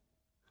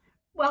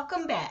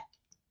Welcome back.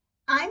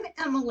 I'm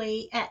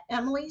Emily at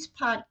Emily's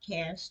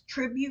podcast,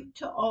 Tribute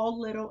to All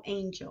Little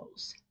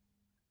Angels,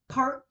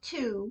 Part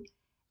 2,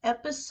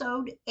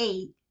 Episode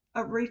 8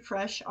 of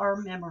Refresh Our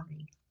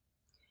Memory.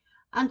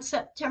 On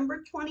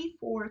September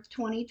 24th,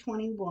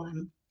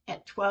 2021,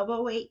 at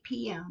 12:08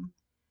 p.m.,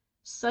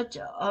 such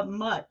a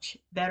much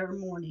better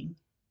morning.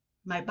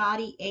 My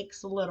body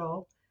aches a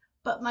little,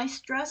 but my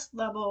stress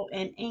level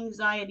and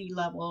anxiety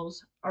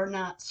levels are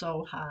not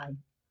so high.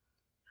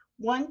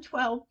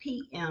 1:12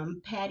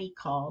 p.m. Patty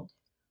called.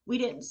 We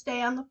didn't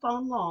stay on the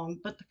phone long,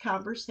 but the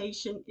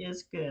conversation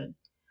is good.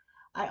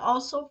 I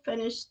also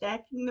finished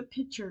stacking the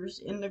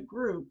pictures in the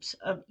groups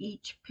of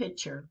each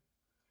picture.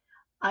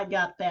 I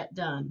got that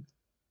done.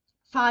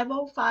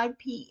 5:05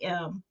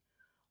 p.m.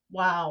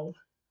 Wow,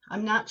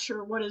 I'm not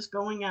sure what is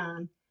going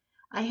on.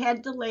 I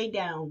had to lay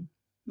down.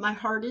 My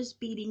heart is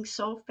beating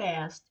so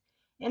fast,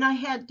 and I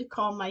had to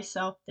calm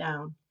myself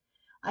down.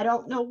 I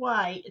don't know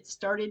why it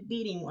started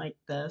beating like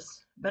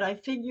this, but I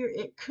figure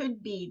it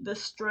could be the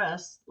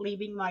stress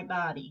leaving my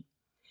body.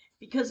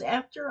 Because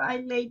after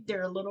I laid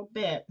there a little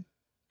bit,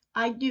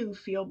 I do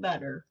feel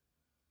better.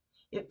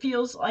 It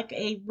feels like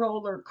a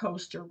roller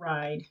coaster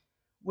ride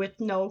with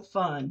no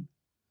fun.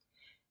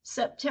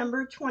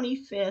 September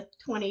 25th,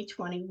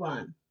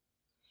 2021.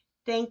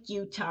 Thank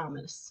you,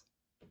 Thomas.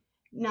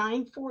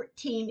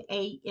 9:14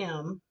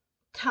 a.m.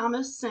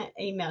 Thomas sent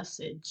a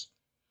message.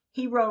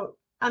 He wrote,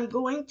 I'm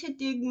going to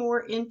dig more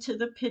into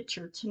the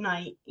picture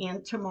tonight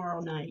and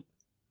tomorrow night.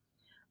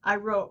 I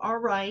wrote, all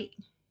right,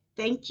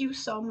 thank you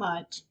so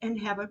much and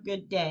have a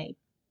good day.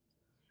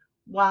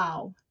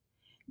 Wow,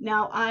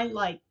 now I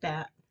like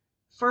that.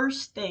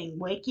 First thing,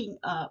 waking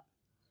up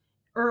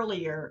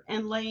earlier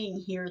and laying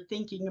here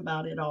thinking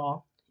about it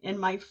all, and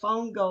my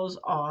phone goes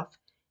off,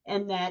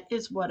 and that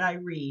is what I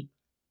read.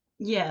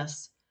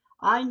 Yes,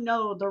 I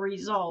know the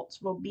results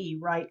will be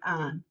right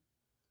on.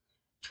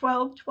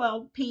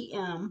 12:12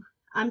 p.m.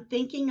 I'm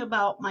thinking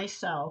about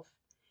myself,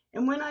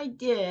 and when I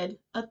did,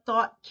 a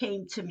thought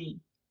came to me.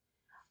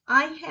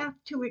 I have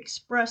to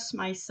express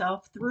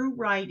myself through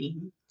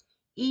writing,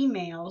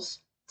 emails,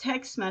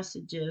 text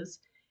messages,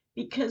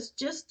 because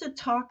just to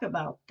talk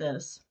about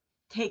this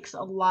takes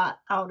a lot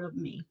out of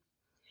me.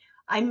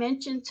 I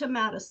mentioned to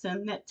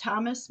Madison that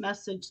Thomas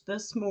messaged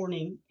this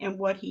morning and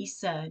what he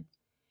said.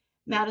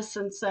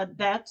 Madison said,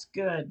 that's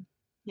good.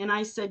 And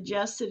I said,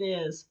 yes, it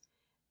is.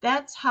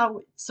 That's how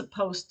it's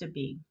supposed to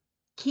be.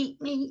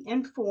 Keep me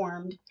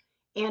informed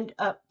and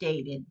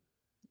updated.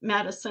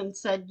 Madison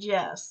said,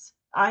 yes,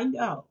 I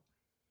know.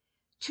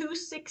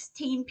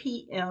 2:16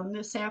 p.m.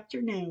 this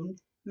afternoon,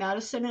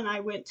 Madison and I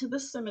went to the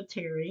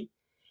cemetery.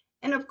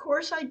 And of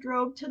course, I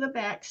drove to the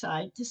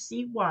backside to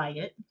see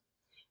Wyatt.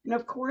 And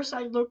of course,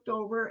 I looked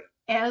over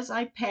as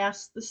I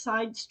passed the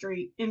side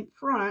street in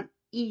front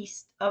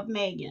east of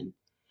Megan.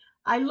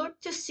 I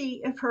looked to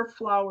see if her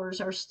flowers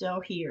are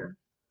still here.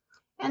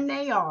 And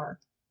they are.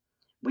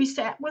 We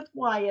sat with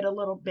Wyatt a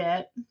little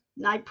bit,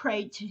 and I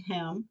prayed to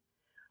him.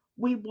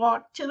 We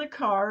walked to the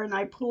car, and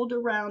I pulled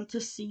around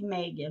to see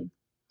Megan.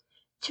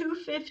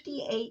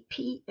 2:58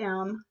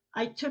 p.m.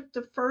 I took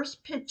the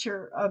first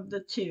picture of the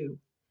two.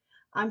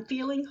 I'm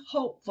feeling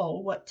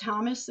hopeful what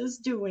Thomas is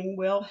doing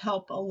will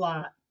help a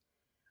lot.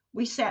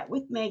 We sat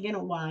with Megan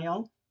a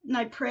while, and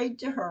I prayed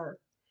to her.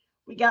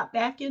 We got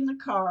back in the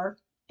car,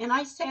 and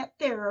I sat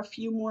there a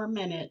few more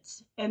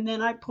minutes, and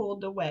then I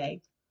pulled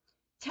away,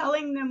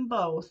 telling them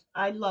both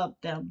I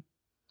loved them.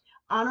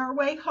 On our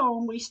way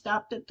home, we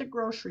stopped at the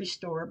grocery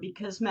store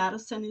because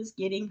Madison is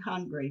getting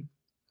hungry.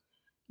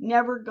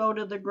 Never go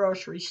to the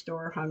grocery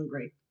store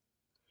hungry.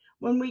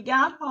 When we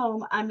got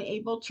home, I'm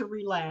able to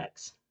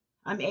relax.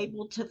 I'm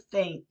able to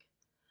think.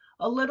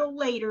 A little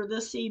later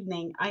this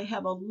evening, I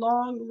have a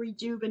long,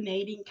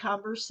 rejuvenating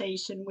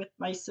conversation with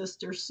my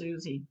sister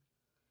Susie.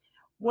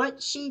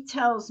 What she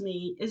tells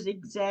me is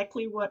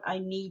exactly what I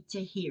need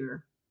to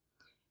hear.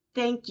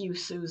 Thank you,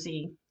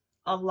 Susie,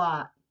 a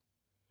lot.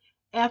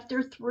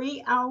 After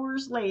 3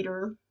 hours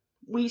later,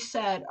 we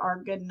said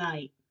our good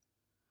night.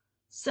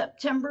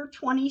 September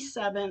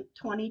 27th,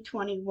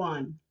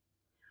 2021.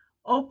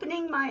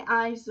 Opening my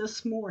eyes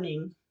this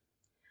morning,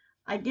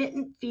 I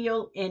didn't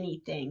feel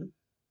anything.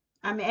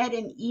 I'm at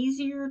an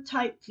easier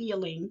type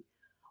feeling.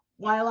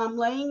 While I'm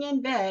laying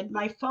in bed,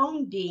 my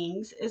phone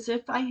dings as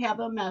if I have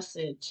a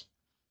message.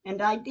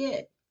 And I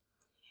did.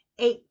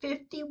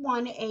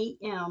 8:51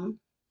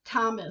 a.m.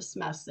 Thomas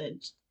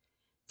messaged.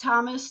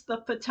 Thomas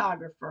the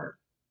photographer.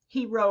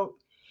 He wrote,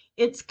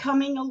 it's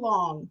coming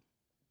along.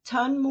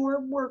 Ton more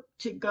work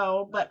to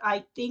go, but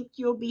I think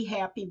you'll be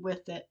happy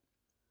with it.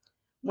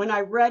 When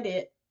I read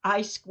it,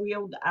 I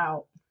squealed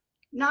out.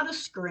 Not a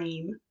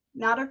scream,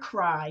 not a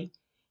cry.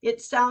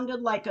 It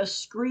sounded like a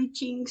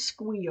screeching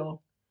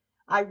squeal.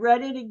 I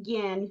read it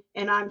again,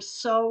 and I'm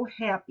so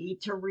happy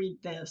to read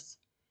this.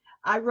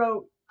 I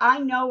wrote, I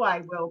know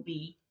I will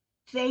be.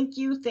 Thank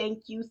you,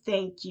 thank you,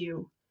 thank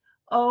you.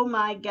 Oh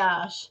my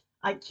gosh,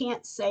 I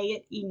can't say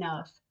it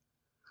enough.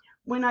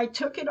 When I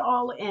took it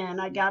all in,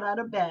 I got out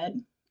of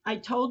bed. I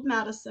told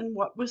Madison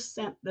what was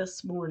sent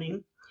this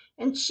morning.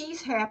 and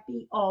she's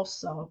happy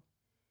also.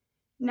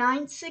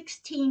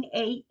 9:16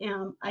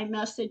 a.m. I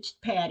messaged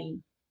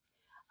Patty.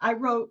 I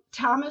wrote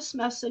Thomas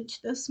message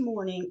this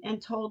morning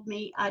and told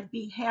me I'd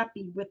be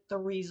happy with the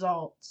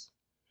results.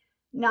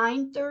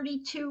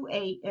 9:32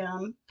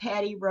 a.m.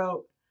 Patty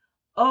wrote,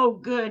 "Oh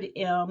good,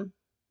 Em.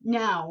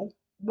 Now,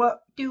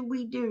 what do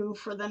we do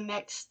for the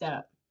next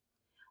step?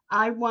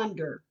 I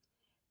wonder."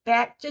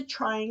 Back to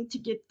trying to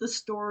get the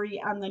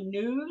story on the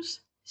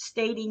news,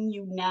 stating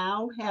you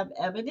now have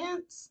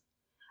evidence?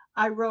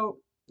 I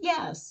wrote,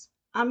 "Yes,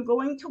 I'm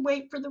going to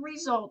wait for the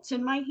results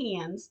in my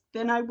hands,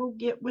 then I will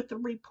get with a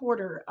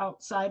reporter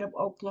outside of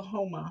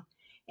Oklahoma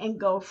and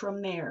go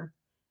from there.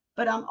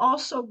 But I'm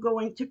also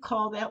going to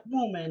call that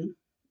woman,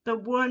 the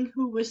one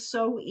who was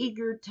so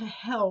eager to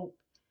help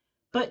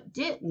but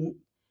didn't,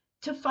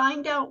 to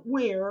find out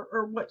where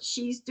or what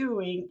she's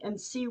doing and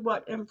see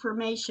what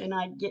information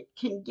I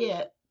can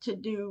get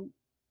to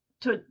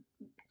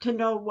to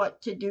know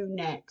what to do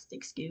next."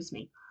 Excuse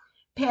me.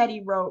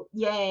 Patty wrote,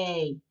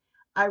 "Yay."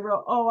 I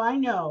wrote, "Oh, I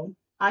know.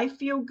 I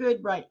feel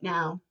good right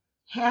now."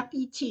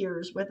 Happy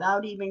tears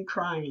without even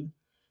crying.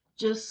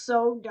 Just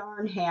so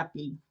darn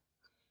happy.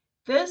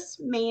 This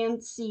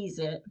man sees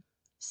it,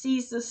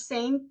 sees the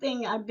same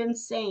thing I've been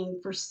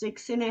saying for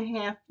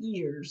 6.5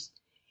 years,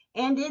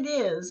 and it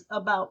is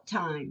about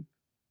time.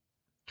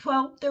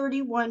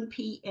 12:31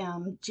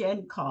 p.m.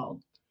 Jen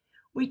called.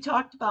 We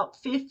talked about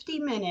 50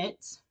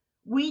 minutes.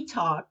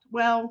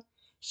 Well,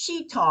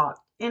 she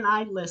talked and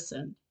I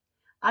listened.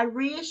 I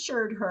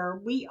reassured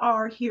her we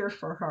are here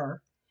for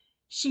her.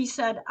 She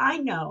said, "I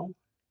know."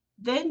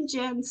 Then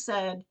Jen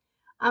said,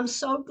 "I'm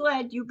so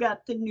glad you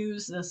got the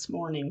news this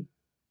morning."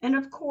 And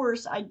of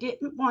course, I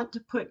didn't want to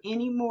put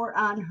any more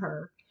on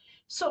her,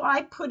 so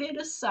I put it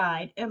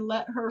aside and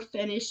let her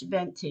finish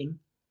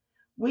venting.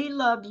 "We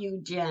love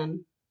you,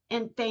 Jen,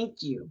 and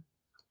thank you.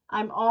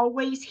 I'm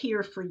always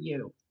here for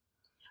you."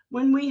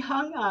 When we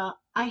hung up,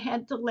 I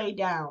had to lay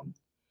down.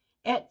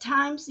 At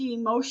times, the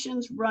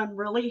emotions run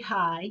really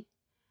high.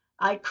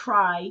 I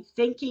cry,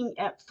 thinking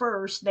at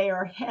first they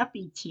are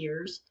happy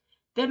tears,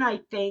 then I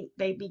think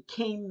they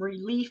became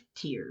relief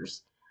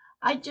tears.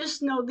 I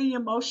just know the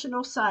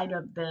emotional side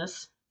of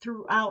this,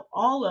 throughout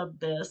all of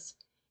this,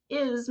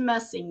 is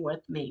messing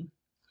with me.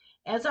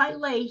 As I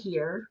lay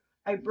here,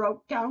 I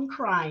broke down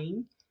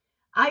crying.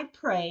 I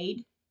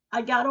prayed.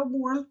 I got a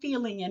warm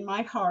feeling in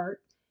my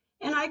heart,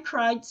 and I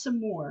cried some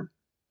more.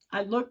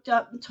 I looked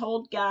up and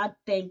told God,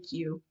 "Thank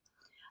you."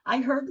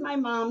 I heard my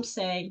mom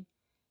say,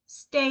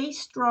 "Stay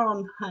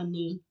strong,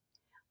 honey."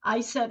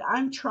 I said,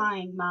 "I'm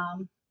trying,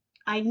 Mom.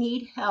 I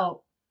need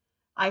help."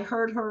 I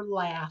heard her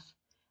laugh.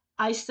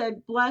 I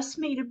said, "Bless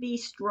me to be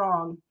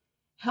strong.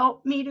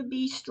 Help me to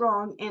be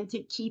strong and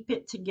to keep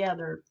it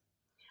together."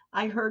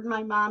 I heard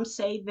my mom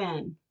say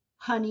then,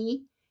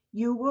 "Honey,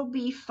 you will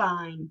be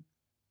fine."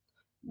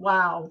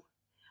 Wow,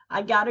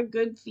 I got a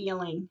good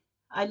feeling.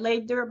 I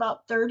laid there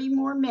about 30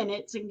 more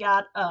minutes and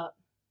got up.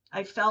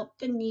 I felt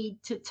the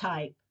need to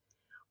type.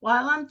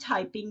 While I'm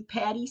typing,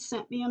 Patty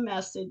sent me a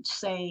message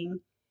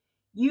saying,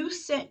 "You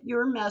sent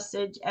your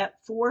message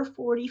at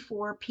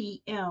 4:44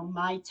 p.m.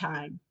 my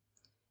time."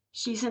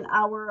 She's an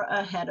hour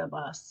ahead of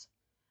us.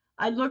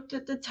 I looked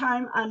at the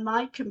time on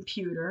my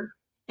computer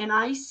and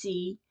I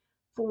see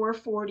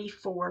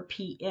 4:44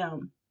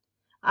 p.m.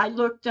 I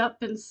looked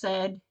up and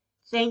said,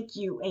 "Thank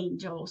you,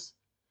 angels."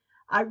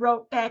 I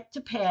wrote back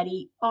to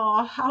Patty,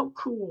 "Aw, how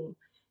cool."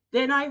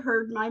 Then I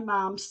heard my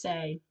mom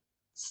say,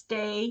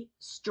 "Stay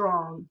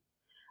strong."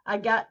 I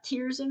got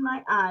tears in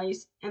my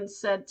eyes and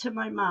said to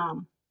my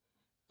mom,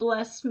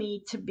 "Bless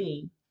me to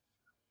be."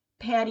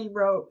 Patty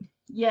wrote,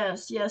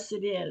 "Yes, yes,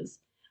 it is.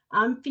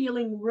 I'm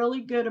feeling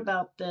really good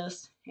about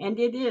this, and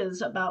it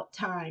is about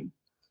time."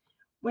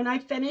 When I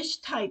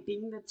finished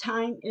typing, the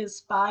time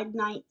is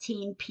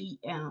 5:19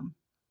 p.m.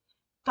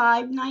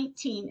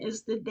 5:19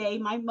 is the day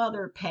my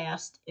mother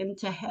passed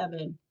into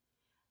heaven.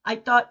 I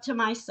thought to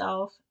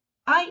myself,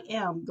 I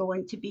am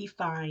going to be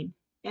fine,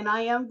 and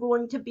I am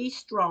going to be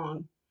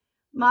strong.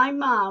 My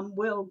mom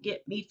will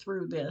get me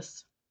through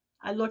this.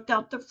 I looked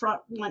out the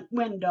front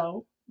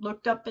window,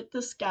 looked up at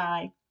the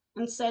sky,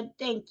 and said,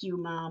 "Thank you,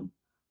 Mom.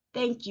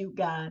 Thank you,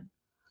 God."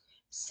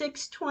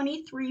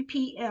 6:23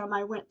 p.m.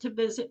 I went to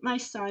visit my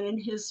son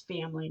and his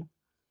family.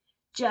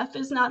 Jeff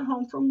is not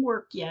home from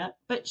work yet,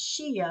 but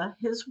Shia,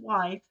 his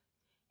wife,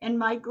 and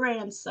my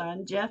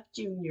grandson, Jeff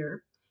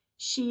Jr.,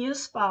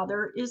 Shia's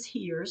father, is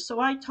here, so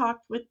I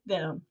talked with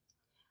them.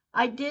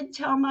 I did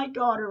tell my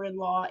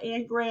daughter-in-law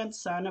and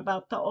grandson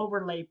about the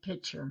overlay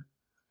picture.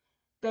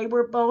 They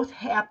were both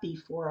happy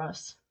for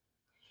us.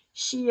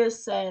 Shia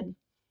said,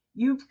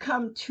 "You've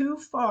come too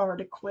far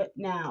to quit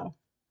now."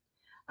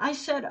 I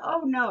said,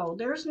 "Oh no,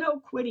 there's no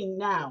quitting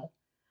now.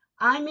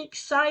 I'm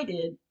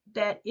excited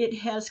that it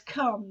has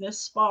come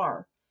this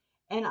far,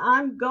 and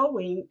I'm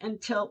going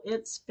until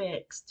it's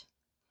fixed."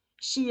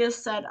 Shia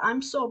said,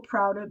 "I'm so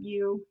proud of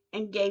you,"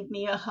 and gave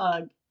me a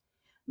hug.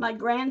 My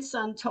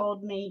grandson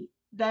told me,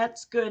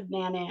 "That's good,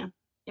 Nana."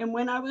 And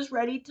when I was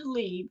ready to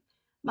leave,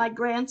 My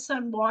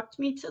grandson walked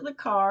me to the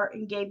car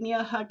and gave me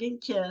a hug and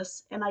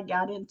kiss, and I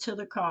got into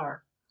the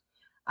car.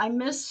 I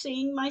missed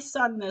seeing my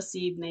son this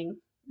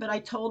evening, but I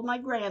told my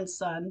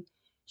grandson,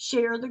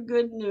 share the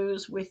good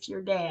news with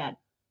your dad.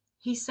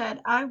 He said,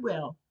 I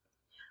will.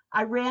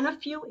 I ran a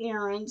few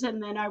errands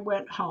and then I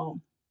went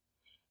home.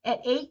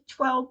 At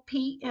 8:12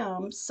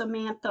 p.m.,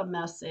 Samantha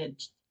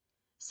messaged.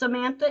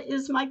 Samantha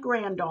is my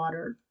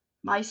granddaughter,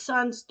 my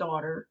son's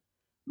daughter,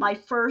 my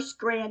first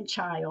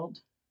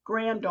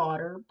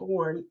granddaughter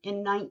born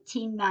in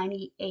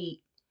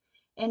 1998,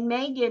 and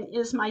Megan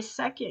is my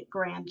second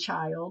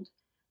grandchild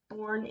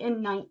born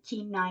in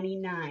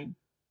 1999.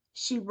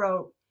 She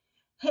wrote,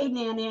 Hey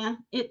Nana,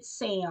 it's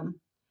Sam.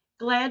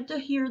 Glad to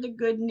hear the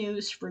good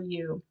news for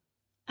you.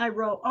 I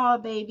wrote, Oh,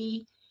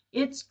 baby,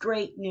 it's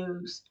great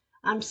news.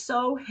 I'm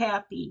so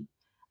happy.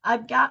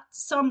 I've got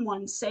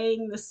someone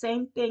saying the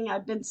same thing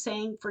I've been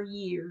saying for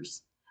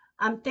years.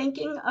 I'm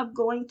thinking of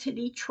going to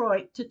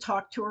Detroit to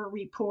talk to a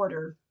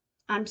reporter.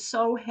 I'm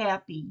so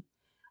happy.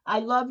 I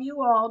love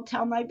you all.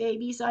 Tell my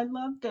babies I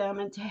love them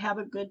and to have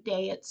a good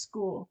day at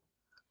school.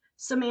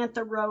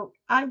 Samantha wrote,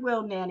 I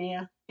will,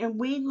 Nana, and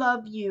we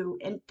love you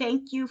and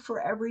thank you for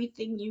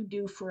everything you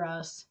do for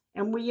us,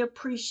 and we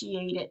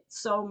appreciate it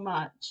so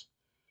much.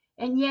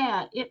 And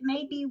yeah, it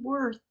may be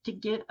worth to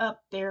get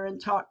up there and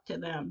talk to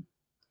them.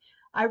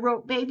 I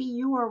wrote, Baby,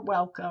 you are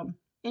welcome.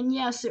 And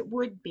yes, it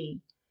would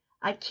be.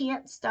 I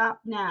can't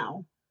stop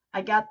now.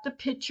 I got the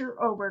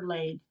picture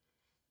overlaid.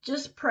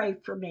 Just pray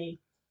for me.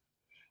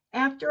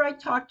 After I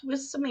talked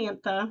with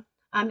Samantha,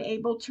 I'm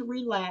able to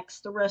relax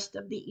the rest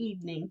of the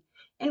evening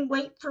and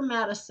wait for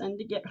Madison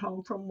to get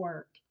home from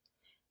work.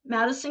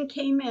 Madison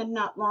came in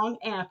not long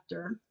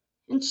after,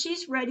 and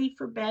she's ready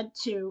for bed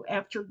too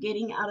after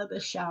getting out of the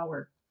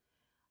shower.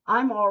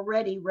 I'm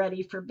already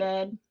ready for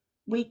bed.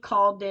 We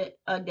called it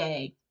a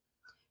day.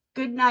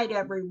 Good night,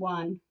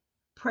 everyone.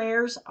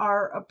 Prayers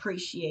are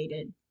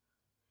appreciated.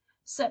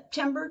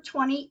 September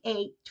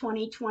 28,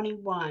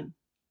 2021.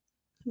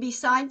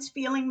 Besides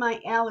feeling my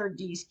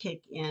allergies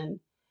kick in,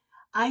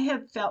 I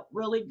have felt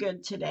really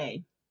good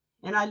today.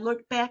 And I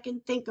look back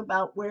and think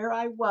about where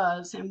I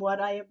was and what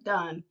I have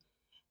done.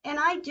 And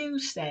I do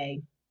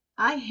say,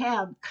 I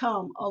have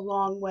come a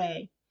long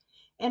way.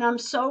 And I'm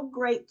so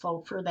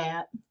grateful for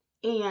that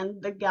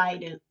and the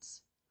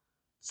guidance.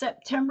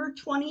 September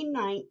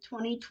 29th,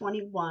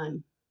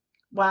 2021.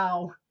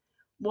 Wow,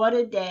 what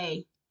a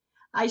day.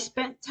 I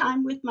spent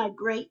time with my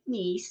great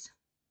niece.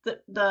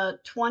 The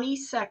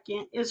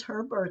 22nd is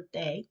her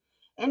birthday,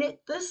 and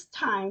at this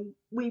time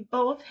we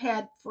both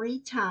had free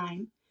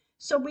time.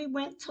 So we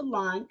went to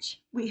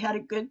lunch, we had a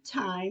good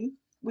time,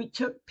 we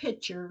took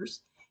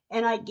pictures,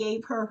 and I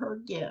gave her her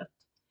gift.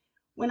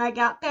 When I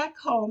got back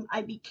home,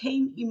 I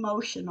became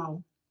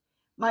emotional.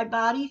 My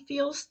body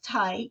feels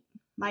tight,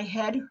 my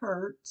head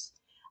hurts.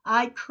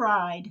 I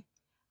cried.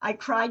 I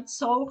cried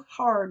so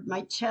hard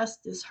my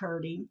chest is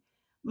hurting,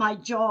 my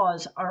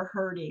jaws are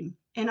hurting,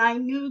 and I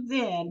knew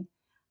then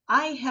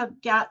I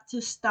have got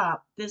to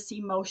stop this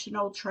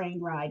emotional train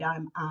ride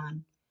I'm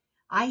on.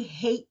 I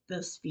hate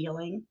this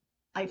feeling.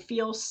 I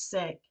feel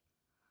sick.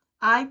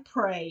 I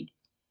prayed.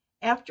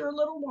 After a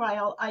little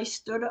while, I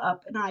stood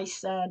up and I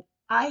said,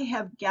 I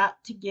have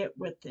got to get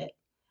with it.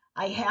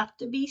 I have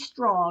to be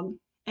strong,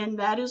 and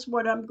that is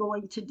what I'm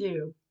going to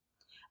do.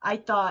 I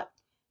thought,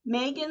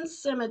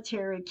 Megan's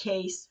cemetery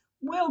case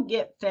will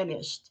get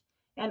finished,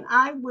 and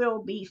I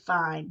will be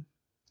fine.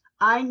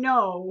 I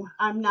know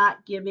I'm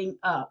not giving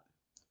up.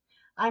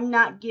 I'm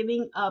not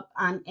giving up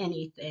on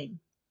anything.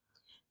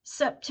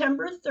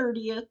 September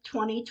 30th,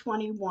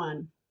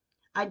 2021.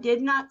 I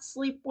did not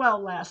sleep well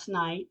last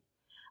night.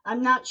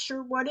 I'm not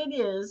sure what it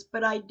is,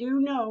 but I do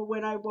know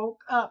when I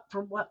woke up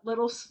from what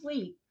little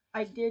sleep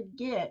I did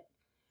get,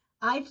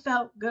 I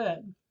felt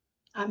good.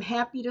 I'm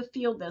happy to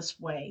feel this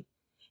way.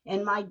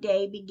 And my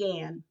day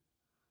began.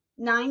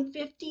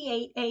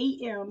 9:58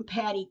 a.m.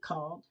 Patty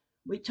called.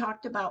 We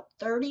talked about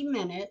 30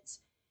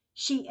 minutes.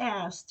 She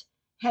asked,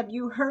 Have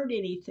you heard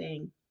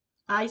anything?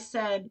 I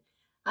said,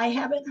 I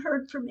haven't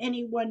heard from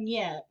anyone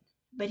yet,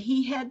 but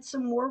he had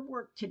some more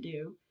work to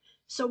do.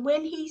 So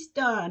when he's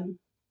done,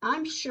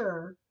 I'm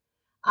sure,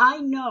 I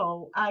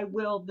know I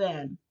will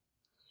then.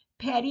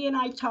 Patty and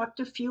I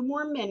talked a few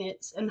more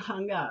minutes and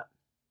hung up.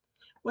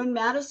 When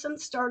Madison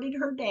started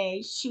her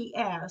day, she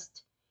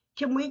asked,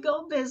 Can we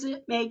go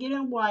visit Megan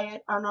and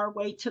Wyatt on our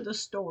way to the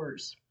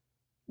stores?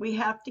 We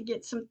have to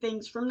get some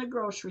things from the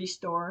grocery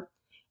store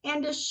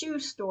and a shoe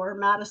store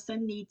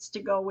Madison needs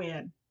to go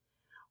in.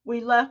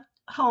 We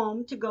left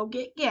home to go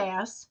get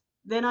gas,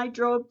 then I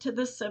drove to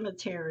the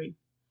cemetery.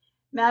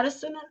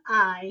 Madison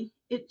and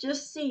it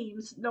just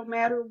seems no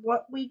matter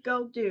what we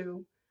go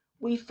do,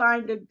 we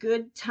find a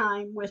good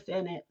time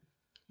within it,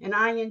 and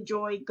I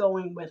enjoy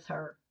going with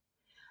her.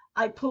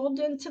 I pulled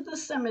into the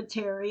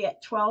cemetery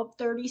at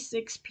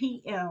 12:36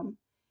 p.m.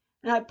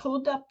 and I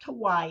pulled up to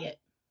Wyatt.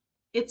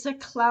 It's a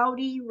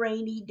cloudy,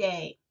 rainy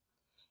day.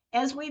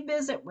 As we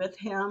visit with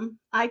him,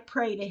 I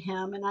pray to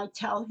him and I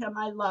tell him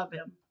I love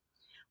him.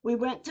 We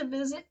went to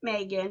visit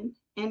Megan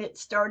and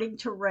it's starting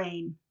to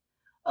rain.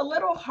 a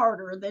little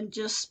harder than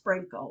just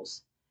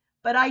sprinkles.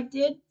 But I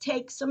did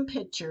take some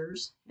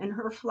pictures, and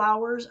her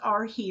flowers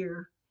are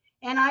here,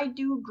 and I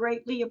do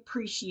greatly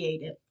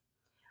appreciate it.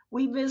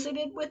 We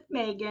visited with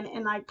Megan,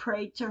 and I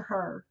prayed to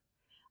her.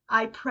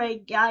 I pray,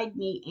 guide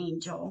me,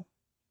 angel.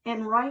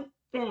 And right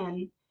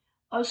then,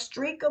 a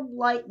streak of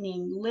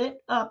lightning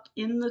lit up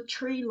in the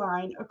tree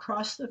line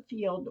across the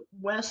field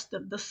west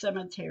of the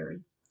cemetery.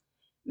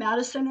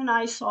 Madison and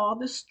I saw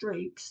the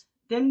streaks.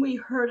 Then we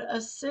heard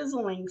a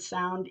sizzling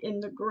sound in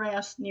the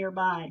grass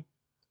nearby.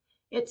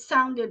 It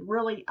sounded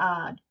really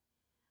odd.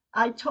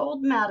 I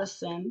told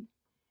Madison,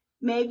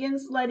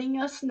 Megan's letting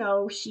us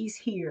know she's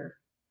here.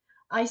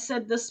 I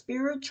said the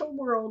spiritual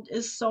world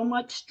is so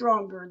much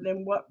stronger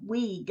than what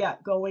we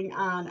got going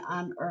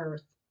on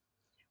earth.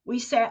 We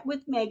sat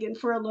with Megan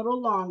for a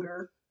little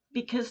longer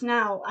because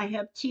now I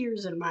have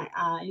tears in my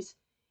eyes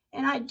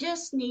and I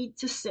just need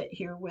to sit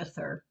here with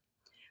her.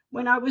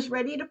 When I was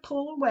ready to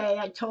pull away,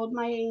 I told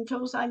my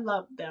angels I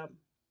loved them.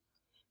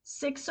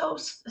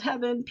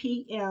 6:07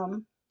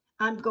 p.m.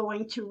 I'm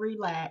going to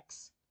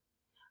relax.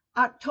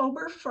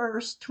 October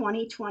 1st,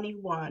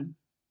 2021.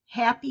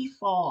 Happy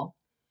fall.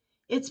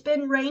 It's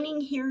been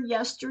raining here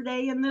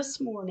yesterday and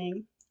this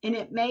morning, and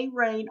it may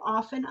rain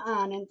off and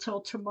on until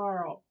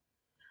tomorrow.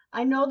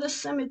 I know the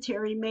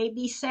cemetery may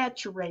be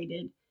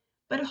saturated,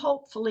 but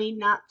hopefully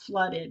not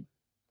flooded.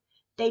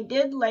 They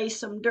did lay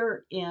some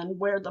dirt in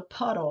where the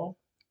puddle,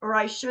 or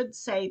I should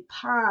say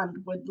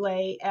pond, would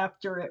lay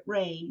after it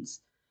rains.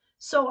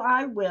 So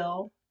I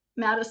will,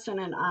 Madison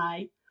and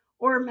I,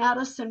 or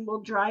Madison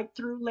will drive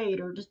through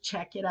later to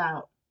check it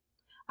out.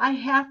 I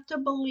have to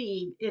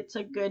believe it's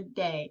a good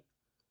day.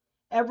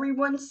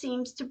 Everyone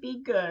seems to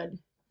be good,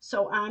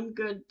 so I'm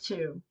good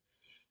too.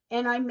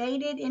 And I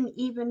made it an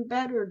even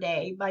better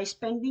day by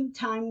spending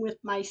time with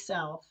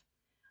myself.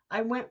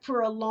 I went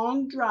for a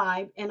long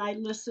drive and I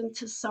listened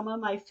to some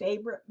of my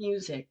favorite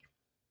music.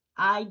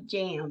 I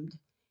jammed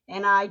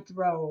and I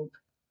drove,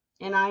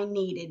 and I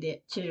needed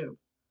it too.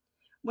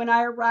 When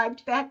I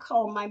arrived back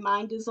home, my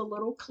mind is a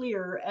little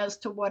clearer as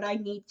to what I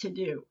need to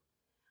do.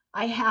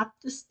 I have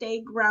to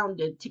stay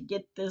grounded to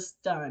get this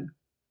done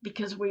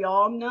because we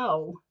all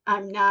know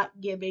I'm not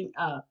giving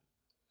up.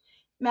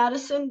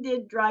 Madison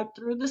did drive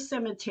through the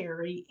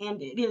cemetery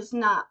and it is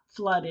not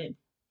flooded,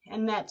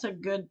 and that's a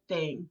good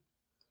thing.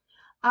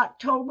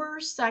 October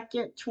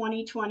 2nd,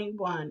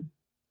 2021.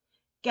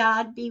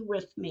 God be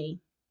with me.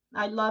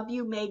 I love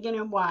you, Megan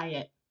and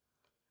Wyatt.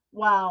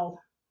 Wow,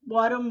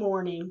 what a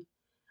morning.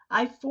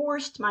 I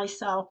forced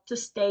myself to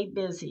stay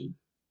busy.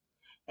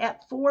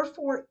 At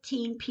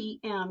 4:14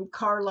 p.m.,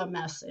 Carla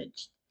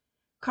messaged.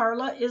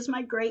 Carla is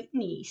my great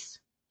niece.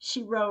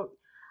 She wrote,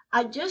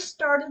 I just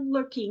started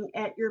looking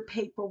at your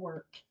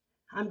paperwork.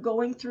 I'm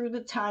going through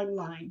the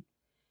timeline.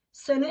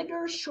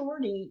 Senator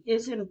Shorty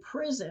is in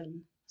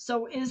prison.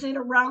 So is it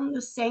around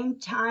the same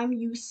time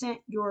you sent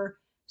your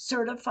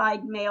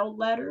certified mail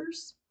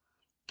letters?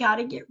 Got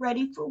to get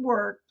ready for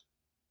work,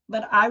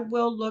 but I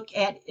will look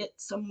at it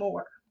some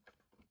more.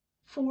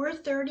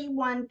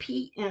 4:31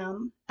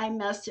 p.m. I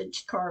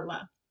messaged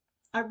Carla.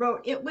 I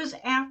wrote, it was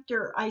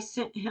after I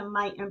sent him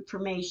my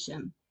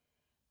information.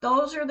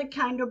 Those are the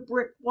kind of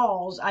brick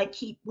walls I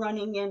keep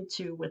running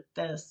into with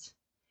this.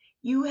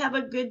 You have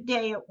a good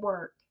day at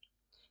work.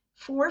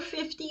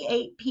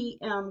 4:58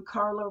 p.m.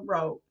 Carla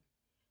wrote,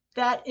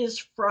 that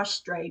is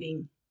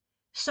frustrating.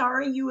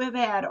 Sorry you have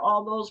had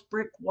all those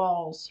brick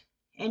walls,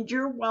 and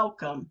you're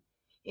welcome.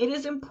 It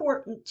is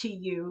important to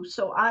you,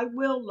 so I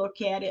will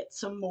look at it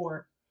some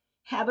more.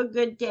 Have a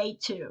good day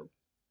too.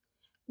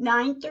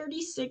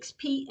 9:36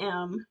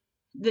 p.m.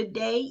 The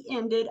day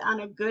ended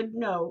on a good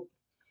note,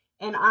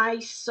 and I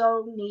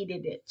so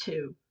needed it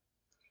to.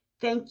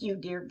 Thank you,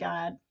 dear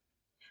God.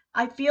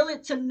 I feel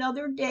it's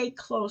another day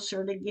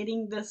closer to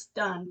getting this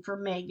done for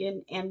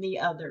Megan and the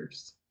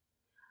others.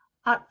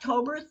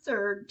 October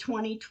 3rd,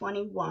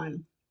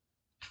 2021,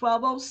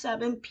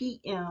 12:07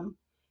 p.m.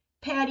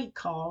 Patty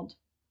called.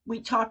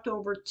 We talked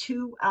over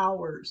 2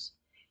 hours.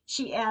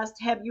 She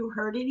asked, have you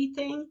heard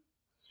anything?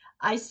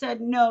 I said,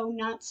 no,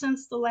 not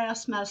since the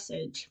last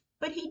message,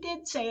 but he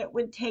did say it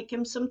would take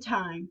him some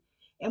time.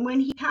 And when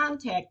he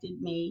contacted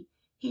me,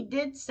 he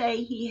did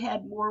say he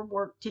had more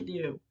work to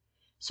do.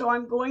 So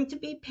I'm going to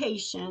be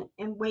patient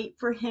and wait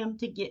for him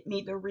to get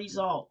me the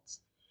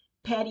results.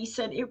 Patty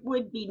said it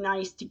would be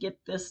nice to get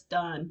this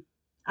done.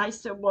 I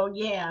said, well,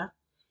 yeah.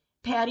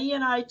 Patty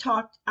and I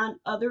talked on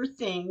other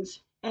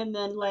things and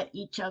then let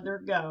each other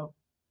go.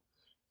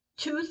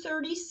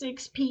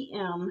 2:36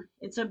 p.m.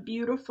 It's a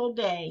beautiful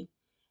day.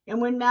 And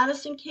when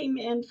Madison came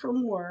in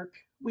from work,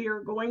 we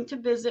are going to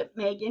visit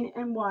Megan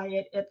and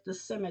Wyatt at the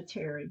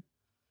cemetery.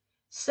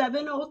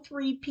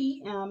 7:03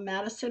 p.m.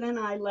 Madison and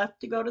I left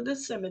to go to the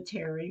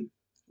cemetery,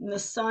 and the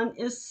sun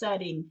is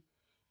setting,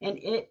 and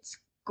it's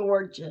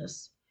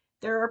gorgeous.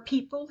 There are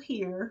people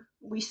here.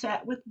 We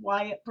sat with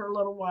Wyatt for a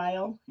little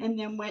while and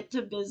then went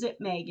to visit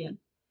Megan.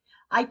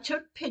 I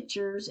took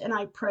pictures and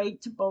I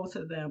prayed to both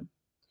of them.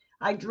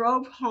 I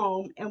drove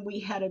home and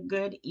we had a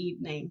good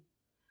evening.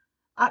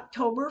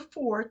 October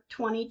 4th,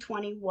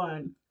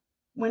 2021.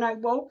 When I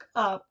woke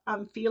up,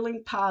 I'm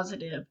feeling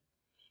positive,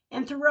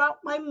 and throughout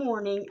my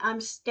morning, I'm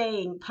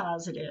staying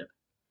positive.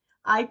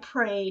 I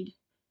prayed,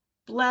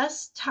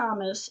 bless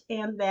Thomas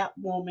and that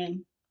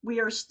woman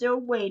we are still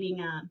waiting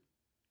on.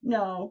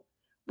 No,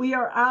 we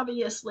are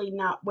obviously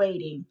not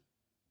waiting,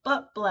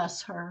 but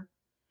bless her.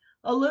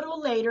 A little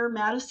later,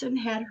 Madison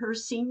had her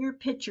senior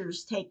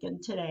pictures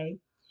taken today,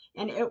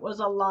 and it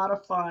was a lot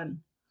of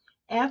fun.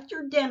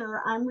 After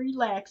dinner, I'm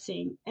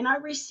relaxing, and I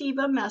receive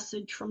a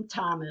message from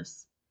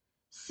Thomas.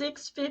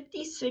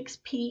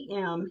 6:56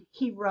 p.m.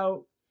 He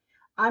wrote,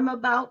 I'm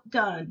about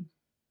done.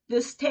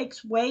 This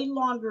takes way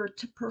longer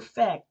to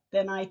perfect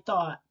than I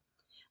thought.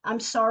 I'm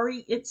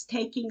sorry it's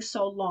taking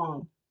so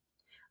long.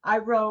 I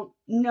wrote,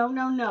 no,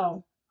 no,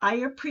 no. I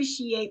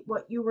appreciate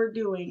what you were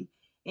doing,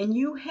 and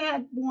you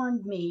had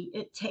warned me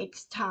it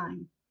takes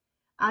time.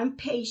 I'm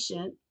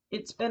patient.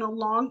 It's been a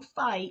long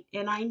fight,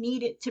 and I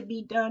need it to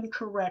be done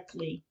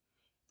correctly.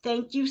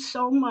 Thank you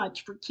so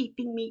much for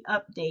keeping me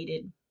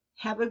updated.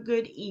 Have a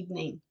good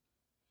evening.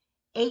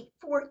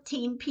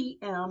 8:14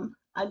 p.m.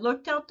 I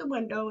looked out the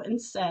window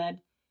and said,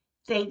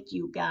 thank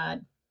you,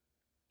 God.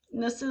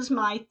 And this is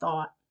my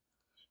thought.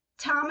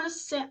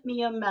 Thomas sent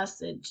me a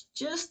message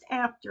just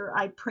after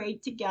I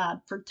prayed to God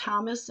for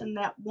Thomas and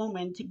that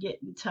woman to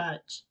get in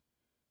touch.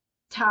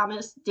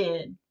 Thomas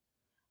did,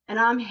 and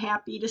I'm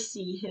happy to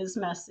see his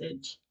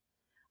message.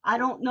 I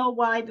don't know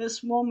why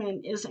this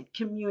woman isn't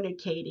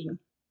communicating,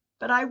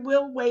 but I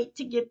will wait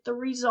to get the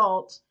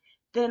results.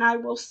 Then I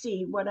will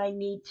see what I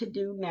need to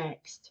do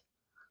next.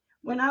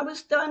 When I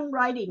was done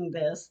writing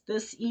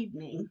this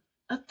evening,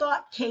 a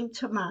thought came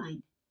to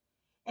mind.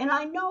 And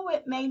I know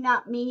it may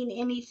not mean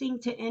anything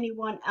to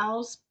anyone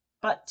else,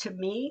 but to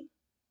me,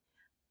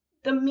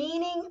 the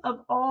meaning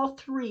of all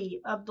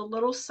three of the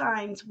little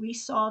signs we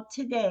saw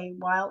today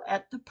while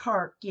at the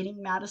park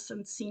getting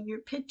Madison's senior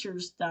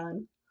pictures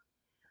done.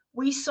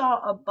 We saw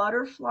a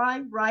butterfly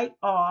right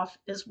off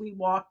as we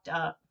walked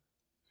up.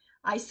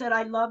 I said,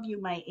 I love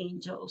you, my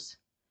angels.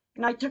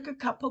 And I took a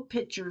couple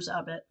pictures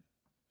of it.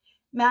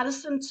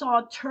 Madison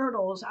saw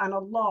turtles on a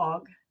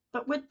log,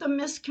 but with the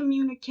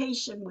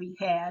miscommunication we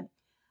had,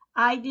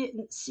 I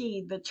didn't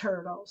see the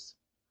turtles.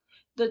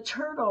 The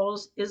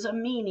turtles is a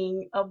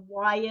meaning of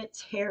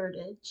Wyatt's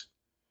heritage.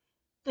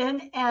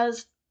 Then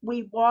as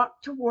we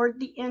walked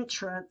toward the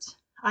entrance,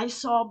 I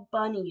saw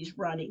bunnies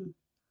running.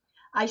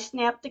 I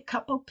snapped a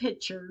couple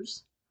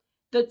pictures.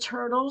 The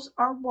turtles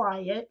are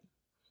Wyatt.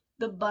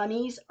 The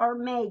bunnies are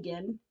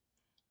Megan.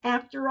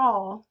 After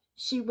all,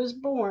 she was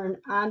born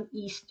on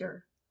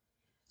Easter.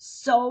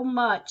 So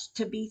much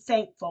to be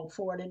thankful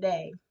for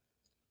today.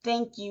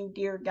 Thank you,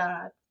 dear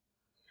God.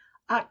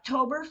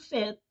 October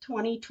 5th,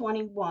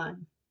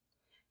 2021.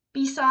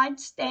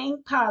 Besides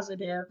staying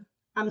positive,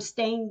 I'm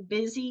staying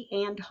busy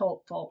and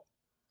hopeful.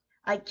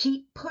 I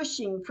keep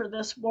pushing for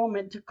this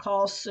woman to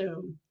call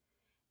soon,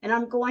 and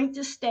I'm going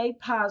to stay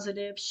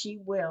positive she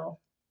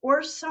will,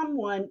 or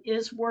someone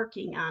is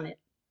working on it.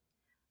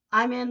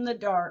 I'm in the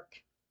dark,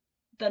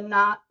 the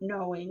not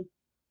knowing.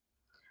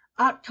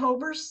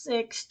 October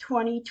 6,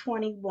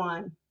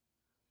 2021.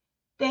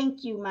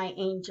 Thank you, my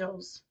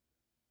angels.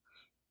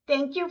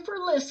 Thank you for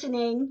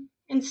listening,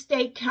 and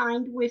stay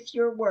kind with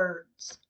your words.